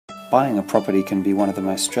Buying a property can be one of the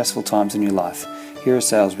most stressful times in your life. Here are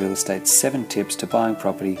Sales Real Estate's 7 tips to buying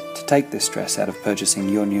property to take the stress out of purchasing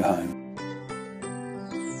your new home.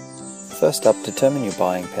 First up, determine your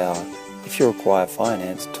buying power. If you require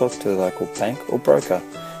finance, talk to the local bank or broker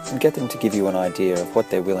and get them to give you an idea of what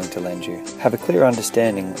they're willing to lend you. Have a clear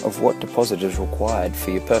understanding of what deposit is required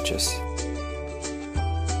for your purchase.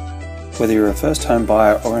 Whether you're a first home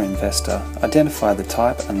buyer or an investor, identify the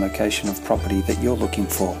type and location of property that you're looking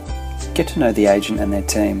for. Get to know the agent and their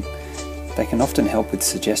team. They can often help with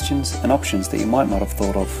suggestions and options that you might not have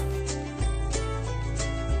thought of.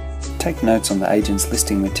 Take notes on the agent's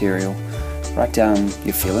listing material. Write down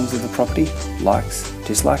your feelings of the property, likes,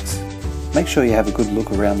 dislikes. Make sure you have a good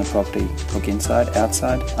look around the property, look inside,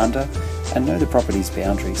 outside, under, and know the property's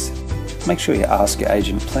boundaries. Make sure you ask your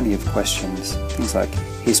agent plenty of questions, things like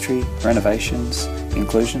history, renovations,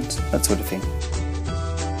 inclusions, that sort of thing.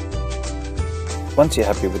 Once you're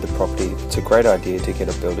happy with the property, it's a great idea to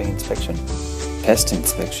get a building inspection, pest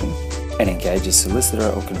inspection, and engage a solicitor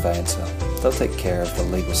or conveyancer. They'll take care of the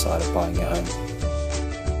legal side of buying your home.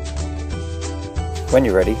 When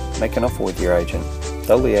you're ready, make an offer with your agent.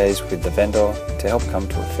 They'll liaise with the vendor to help come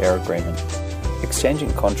to a fair agreement.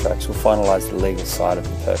 Exchanging contracts will finalise the legal side of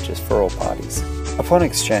the purchase for all parties. Upon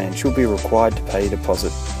exchange, you'll be required to pay a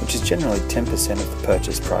deposit, which is generally 10% of the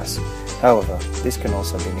purchase price. However, this can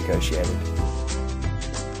also be negotiated.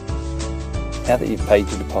 Now that you've paid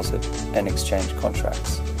your deposit and exchanged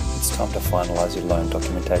contracts, it's time to finalise your loan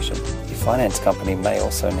documentation. Your finance company may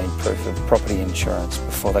also need proof of property insurance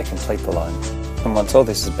before they complete the loan. And once all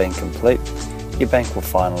this has been complete, your bank will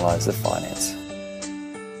finalise the finance.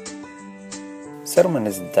 Settlement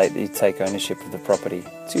is the date that you take ownership of the property.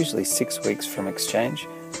 It's usually 6 weeks from exchange,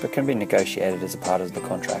 but can be negotiated as a part of the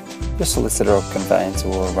contract. Your solicitor or conveyancer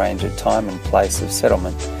will arrange a time and place of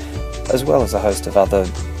settlement, as well as a host of other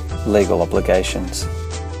legal obligations.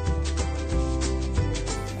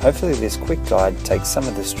 Hopefully this quick guide takes some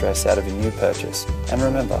of the stress out of your new purchase. And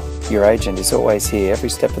remember, your agent is always here every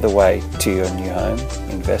step of the way to your new home,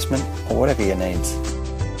 investment, or whatever your needs.